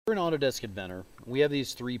in Autodesk Inventor, we have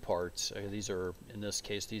these three parts. These are, in this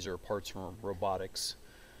case, these are parts from a robotics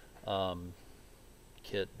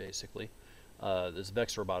kit, basically. This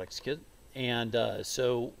Vex robotics kit. And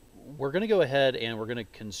so we're going to go ahead and we're going to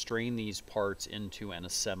constrain these parts into an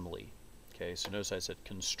assembly. Okay, so notice I said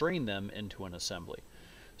constrain them into an assembly.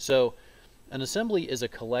 So an assembly is a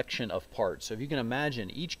collection of parts. So if you can imagine,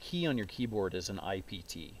 each key on your keyboard is an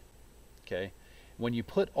IPT. Okay, when you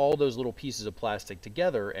put all those little pieces of plastic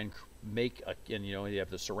together and make a, and you know, you have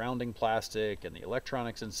the surrounding plastic and the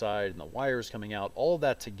electronics inside and the wires coming out, all of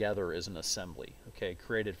that together is an assembly, okay,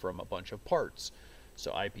 created from a bunch of parts.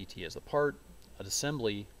 So IPT is the part, an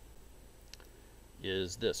assembly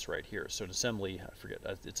is this right here. So an assembly, I forget,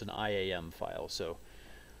 it's an IAM file. So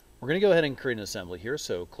we're going to go ahead and create an assembly here.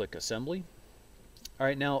 So click assembly. All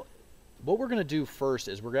right, now what we're going to do first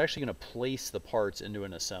is we're actually going to place the parts into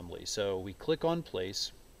an assembly. So we click on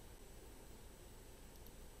place,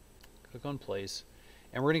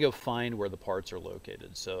 and we're going to go find where the parts are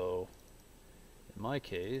located. So in my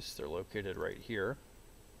case, they're located right here.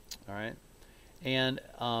 All right, and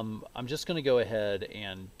I'm just going to go ahead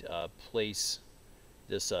and place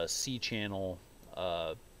this C channel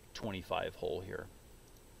 25 hole here.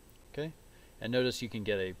 Okay, and notice you can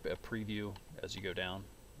get a preview as you go down.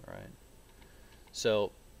 All right.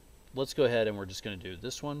 So let's go ahead and we're just going to do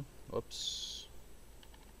this one. Whoops.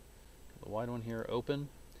 The wide one here, open.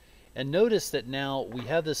 And notice that now we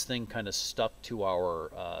have this thing kind of stuck to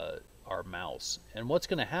our mouse. And what's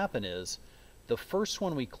going to happen is the first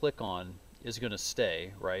one we click on is going to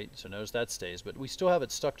stay, right? So notice that stays, but we still have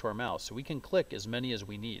it stuck to our mouse. So we can click as many as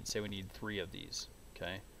we need. Say we need 3 of these,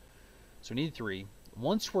 okay? So we need 3.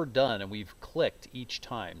 Once we're done and we've clicked each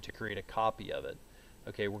time to create a copy of it,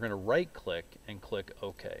 okay, we're going to right click and click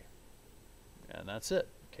OK. And that's it.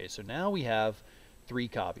 Okay, so now we have 3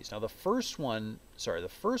 copies. Now the first one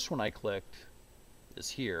I clicked is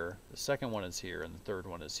here, the second one is here, and the third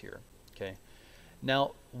one is here. Okay.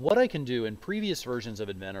 Now what I can do in previous versions of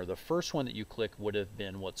Inventor, the first one that you click would have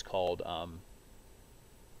been what's called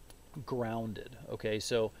grounded. Okay,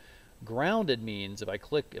 so grounded means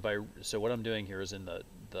so what I'm doing here is in the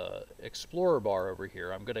Explorer bar over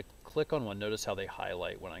here, I'm going to click on one. Notice how they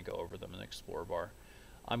highlight when I go over them in the Explorer bar.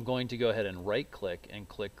 I'm going to go ahead and right click and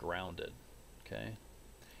click grounded. Okay,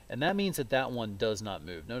 and that means that that one does not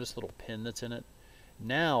move. Notice the little pin that's in it.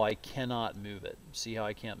 Now I cannot move it. See how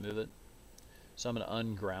I can't move it? So I'm going to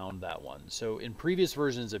unground that one. So in previous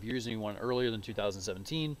versions, if you're using one earlier than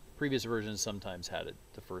 2017, previous versions sometimes had it,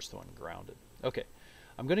 the first one grounded. Okay,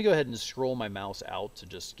 I'm going to go ahead and scroll my mouse out to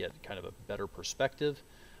just get kind of a better perspective.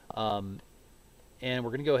 And we're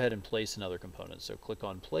going to go ahead and place another component. So click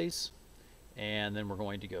on place, and then we're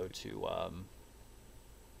going to go to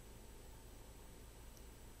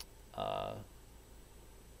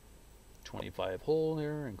 25 hole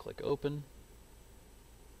here and click open.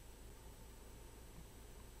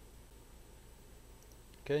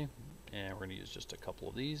 Okay, and we're going to use just a couple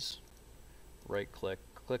of these. Right click,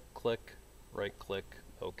 click, click, right click,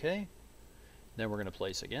 OK. Then we're going to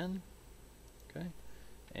place again. Okay,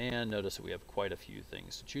 and notice that we have quite a few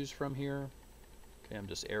things to choose from here. Okay, I'm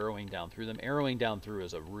just arrowing down through them. Arrowing down through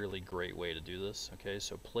is a really great way to do this. Okay,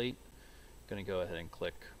 so plate, going to go ahead and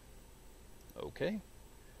click OK,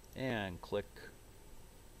 and click,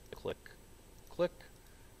 click, click,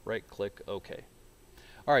 right click, OK.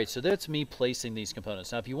 All right, so that's me placing these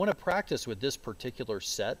components. Now, if you want to practice with this particular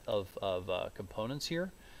set of components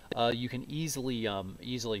here, you can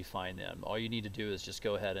easily find them. All you need to do is just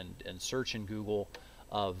go ahead and search in Google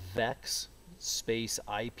Vex space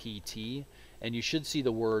IPT, and you should see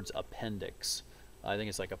the words appendix. I think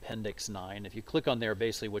it's like appendix 9. If you click on there,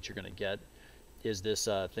 basically what you're going to get is this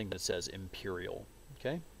thing that says Imperial.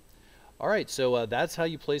 Okay. All right, so that's how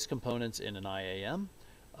you place components in an IAM.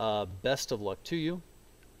 Best of luck to you.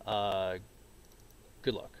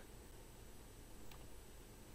 Good luck.